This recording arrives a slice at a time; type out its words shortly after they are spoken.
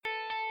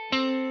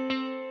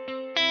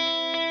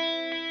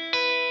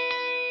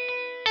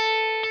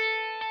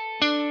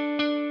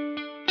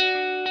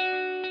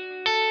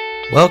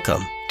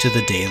Welcome to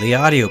the Daily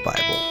Audio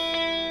Bible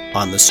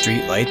on the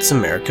Streetlights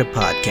America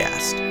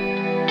podcast.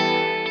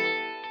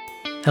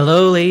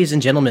 Hello, ladies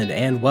and gentlemen,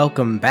 and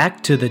welcome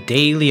back to the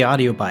Daily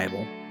Audio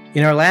Bible.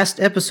 In our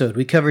last episode,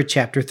 we covered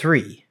chapter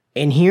 3,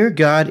 and here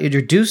God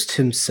introduced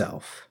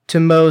himself to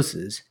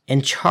Moses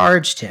and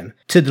charged him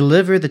to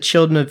deliver the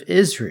children of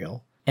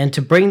Israel and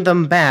to bring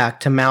them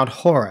back to Mount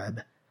Horeb,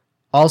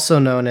 also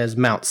known as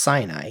Mount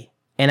Sinai.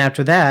 And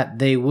after that,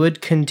 they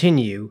would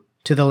continue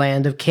to the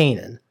land of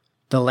Canaan,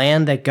 the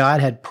land that God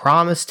had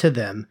promised to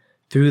them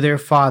through their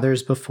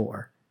fathers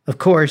before. Of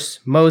course,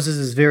 Moses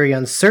is very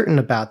uncertain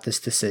about this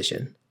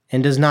decision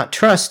and does not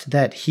trust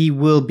that he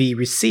will be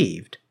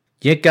received.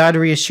 Yet God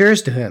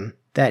reassures to him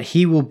that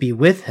he will be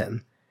with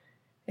him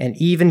and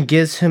even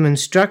gives him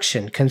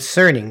instruction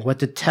concerning what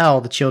to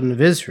tell the children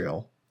of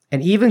Israel,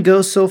 and even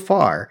goes so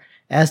far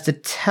as to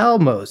tell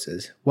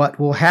Moses what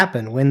will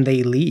happen when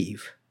they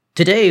leave.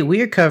 Today,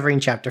 we are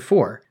covering chapter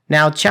 4.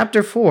 Now,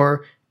 chapter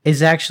 4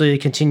 is actually a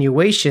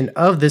continuation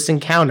of this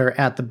encounter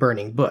at the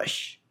burning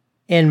bush.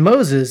 And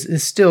Moses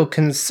is still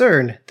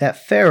concerned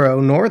that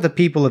Pharaoh nor the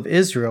people of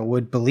Israel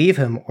would believe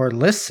him or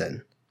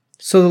listen.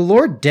 So the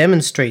Lord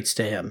demonstrates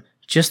to him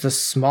just a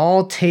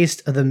small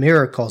taste of the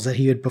miracles that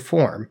he would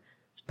perform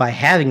by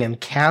having him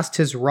cast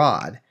his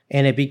rod,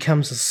 and it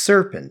becomes a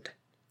serpent.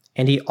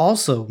 And he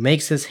also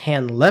makes his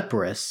hand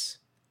leprous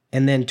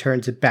and then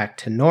turns it back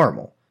to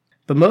normal.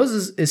 But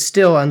Moses is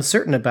still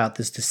uncertain about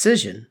this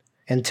decision,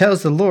 and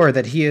tells the Lord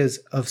that he is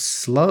of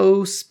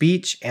slow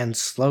speech and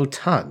slow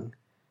tongue,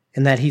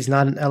 and that he's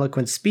not an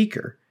eloquent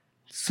speaker.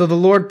 So the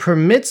Lord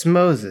permits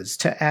Moses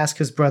to ask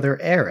his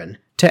brother Aaron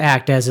to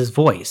act as his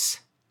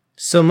voice.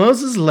 So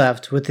Moses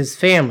left with his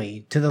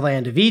family to the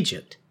land of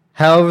Egypt.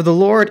 However, the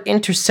Lord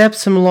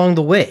intercepts him along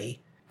the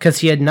way, because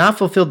he had not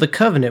fulfilled the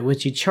covenant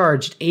which he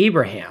charged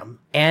Abraham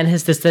and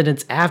his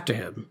descendants after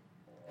him.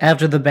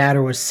 After the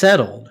matter was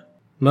settled,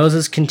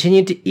 Moses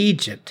continued to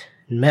Egypt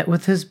and met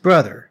with his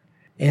brother,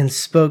 and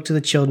spoke to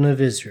the children of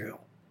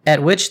Israel,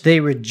 at which they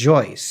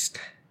rejoiced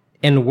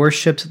and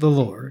worshipped the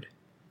Lord.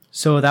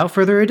 So without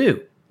further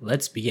ado,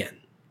 let's begin.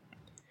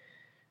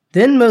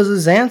 Then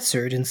Moses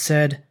answered and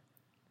said,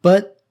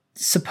 "But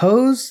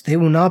suppose they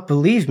will not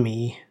believe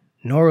me,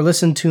 nor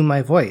listen to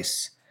my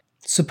voice.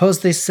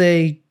 Suppose they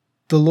say,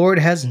 'The Lord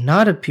has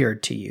not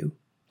appeared to you.'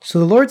 So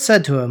the Lord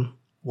said to him,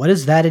 'What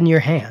is that in your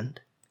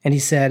hand?' And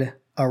he said,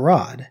 'A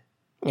rod.'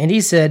 And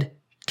he said,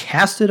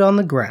 'Cast it on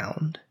the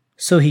ground.'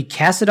 So he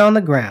cast it on the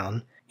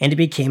ground, and it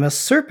became a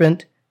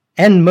serpent,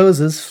 and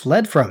Moses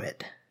fled from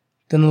it.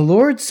 Then the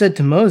Lord said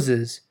to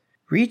Moses,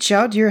 'Reach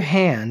out your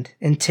hand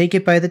and take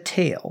it by the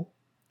tail.'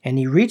 And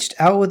he reached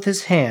out with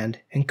his hand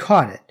and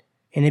caught it,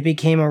 and it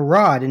became a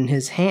rod in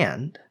his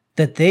hand,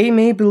 that they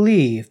may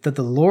believe that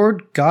the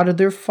Lord God of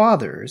their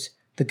fathers,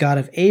 the God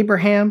of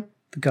Abraham,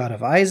 the God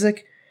of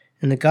Isaac,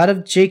 and the God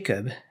of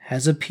Jacob,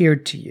 has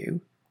appeared to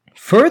you.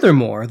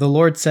 Furthermore, the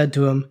Lord said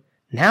to him,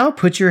 'Now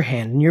put your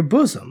hand in your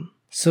bosom.'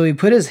 So he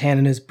put his hand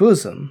in his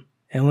bosom,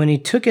 and when he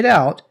took it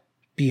out,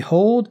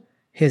 behold,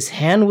 his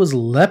hand was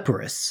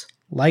leprous,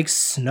 like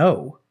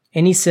snow.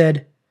 And he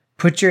said,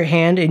 'Put your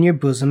hand in your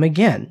bosom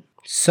again.'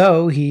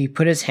 So he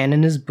put his hand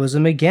in his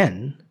bosom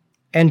again,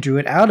 and drew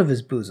it out of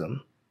his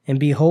bosom, and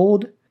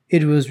behold,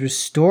 it was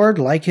restored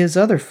like his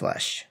other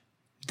flesh.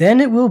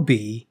 Then it will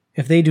be,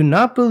 if they do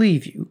not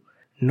believe you,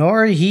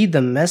 nor heed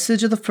the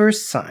message of the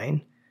first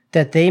sign,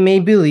 that they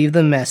may believe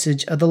the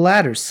message of the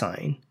latter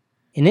sign.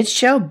 And it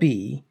shall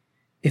be,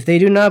 if they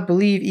do not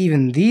believe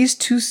even these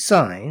two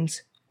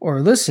signs, or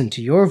listen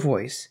to your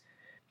voice,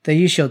 that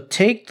you shall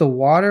take the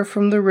water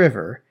from the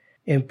river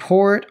and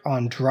pour it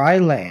on dry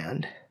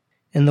land,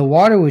 and the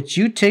water which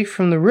you take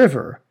from the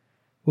river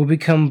will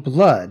become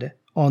blood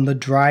on the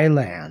dry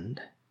land."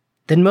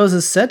 Then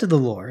Moses said to the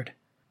Lord,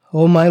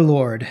 "O my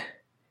Lord,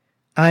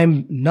 I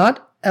am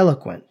not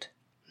eloquent,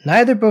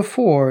 neither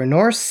before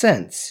nor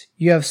since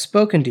you have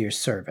spoken to your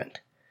servant,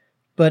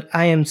 but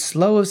I am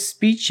slow of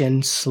speech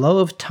and slow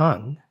of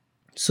tongue."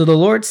 So the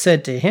Lord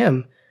said to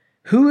him,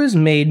 "Who has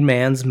made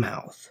man's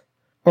mouth?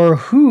 Or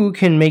who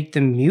can make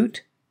the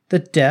mute, the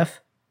deaf,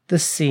 the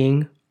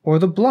seeing, or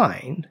the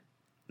blind?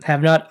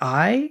 Have not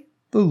I,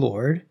 the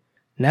Lord?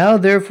 Now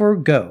therefore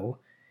go,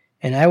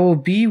 and I will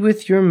be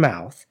with your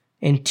mouth,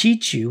 and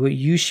teach you what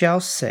you shall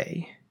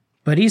say."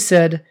 But he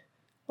said,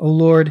 "O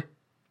Lord,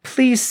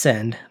 please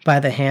send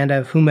by the hand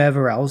of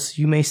whomever else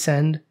you may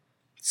send."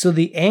 So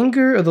the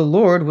anger of the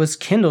Lord was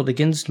kindled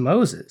against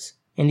Moses,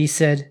 and he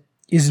said,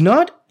 "Is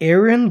not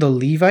Aaron the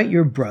Levite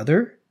your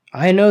brother?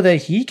 I know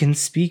that he can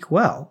speak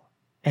well.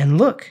 And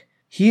look,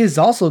 he is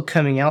also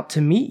coming out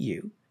to meet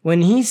you.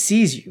 When he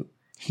sees you,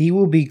 he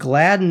will be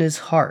glad in his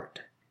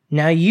heart.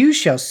 Now you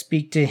shall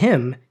speak to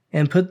him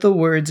and put the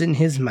words in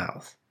his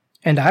mouth.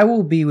 And I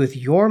will be with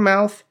your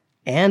mouth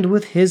and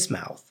with his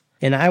mouth,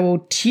 and I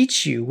will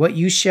teach you what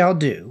you shall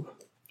do.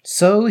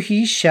 So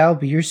he shall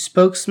be your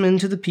spokesman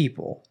to the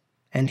people,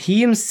 and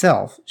he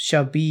himself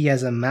shall be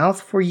as a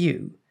mouth for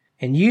you,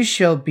 and you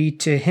shall be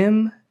to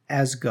him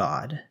as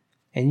God.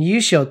 And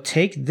you shall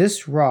take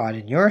this rod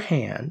in your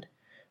hand,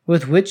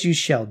 with which you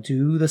shall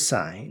do the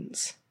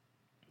signs."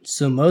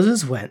 So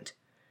Moses went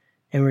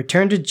and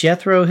returned to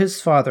Jethro his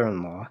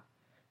father-in-law,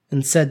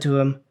 and said to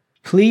him,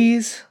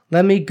 "Please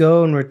let me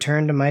go and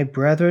return to my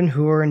brethren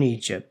who are in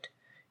Egypt,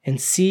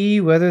 and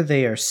see whether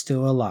they are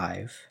still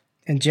alive."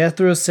 And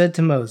Jethro said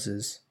to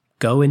Moses,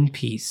 "Go in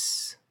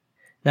peace."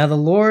 Now the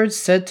Lord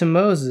said to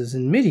Moses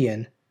in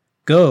Midian,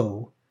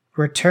 "Go,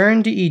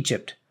 return to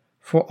Egypt,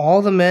 for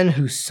all the men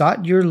who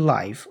sought your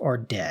life are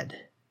dead."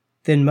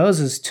 Then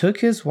Moses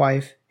took his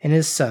wife and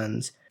his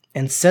sons,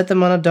 and set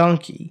them on a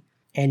donkey,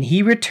 and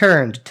he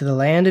returned to the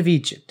land of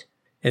Egypt.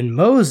 And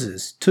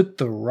Moses took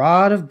the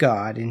rod of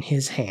God in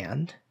his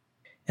hand.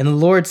 And the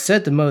Lord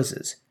said to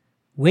Moses,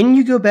 "When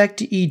you go back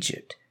to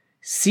Egypt,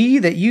 see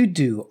that you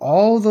do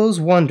all those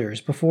wonders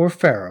before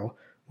Pharaoh,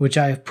 which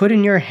I have put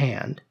in your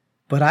hand,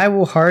 but I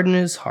will harden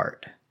his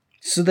heart,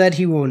 so that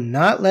he will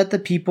not let the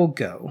people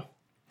go.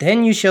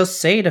 Then you shall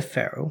say to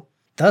Pharaoh,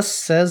 'Thus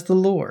says the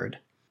Lord,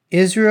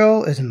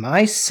 Israel is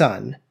my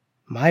son,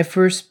 my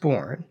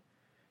firstborn.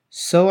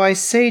 So I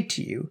say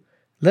to you,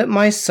 let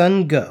my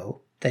son go,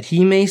 that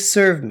he may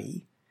serve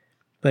me.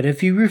 But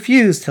if you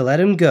refuse to let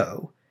him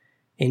go,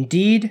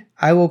 indeed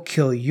I will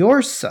kill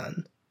your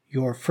son,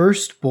 your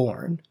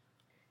firstborn.'"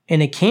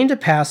 And it came to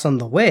pass on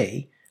the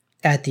way,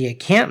 at the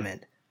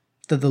encampment,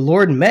 that the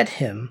Lord met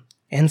him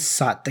and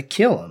sought to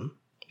kill him.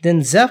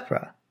 Then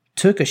Zipporah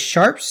took a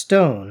sharp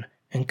stone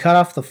and cut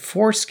off the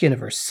foreskin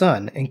of her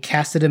son and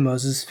cast it at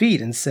Moses'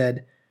 feet and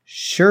said,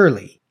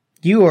 "Surely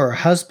you are a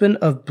husband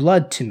of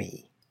blood to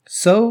me."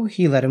 So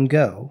he let him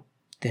go.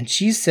 Then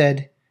she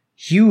said,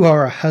 "You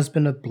are a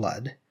husband of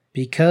blood,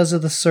 because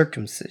of the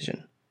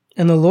circumcision."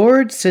 And the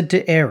Lord said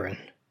to Aaron,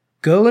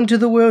 "Go into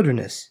the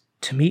wilderness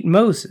to meet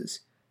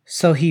Moses."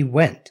 So he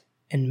went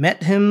and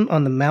met him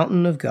on the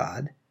mountain of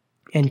God,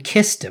 and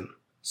kissed him.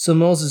 So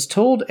Moses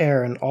told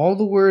Aaron all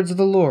the words of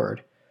the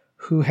Lord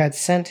who had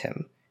sent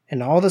him,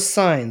 and all the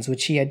signs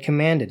which he had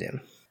commanded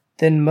him.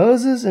 Then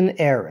Moses and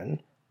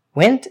Aaron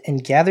went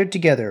and gathered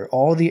together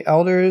all the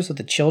elders of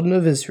the children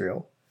of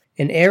Israel,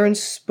 and Aaron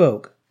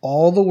spoke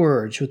all the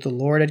words which the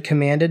Lord had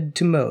commanded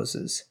to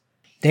Moses.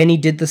 Then he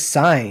did the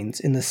signs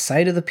in the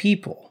sight of the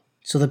people.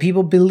 So the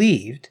people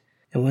believed,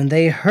 and when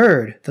they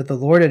heard that the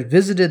Lord had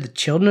visited the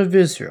children of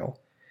Israel,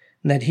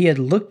 and that he had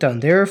looked on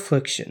their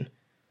affliction,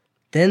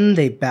 then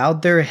they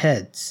bowed their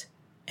heads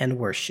and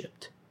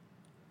worshipped.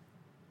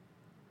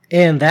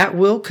 And that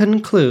will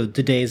conclude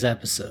today's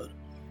episode.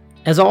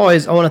 As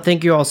always, I want to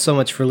thank you all so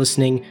much for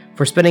listening,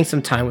 for spending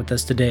some time with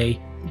us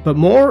today. But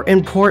more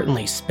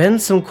importantly,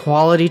 spend some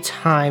quality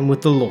time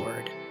with the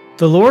Lord.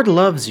 The Lord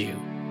loves you,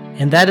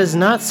 and that is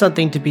not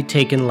something to be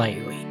taken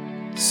lightly.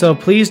 So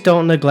please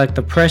don't neglect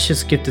the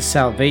precious gift of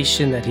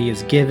salvation that He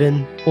has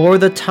given, or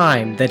the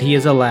time that He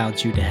has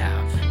allowed you to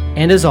have.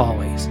 And as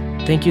always,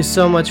 thank you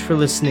so much for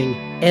listening,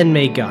 and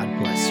may God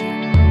bless you.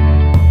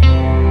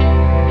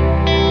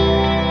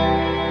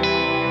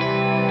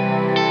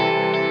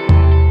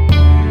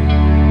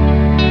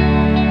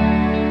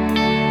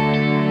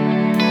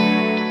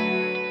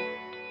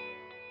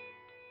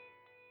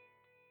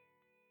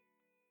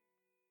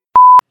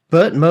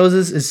 But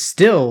Moses is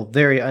still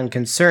very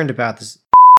unconcerned about this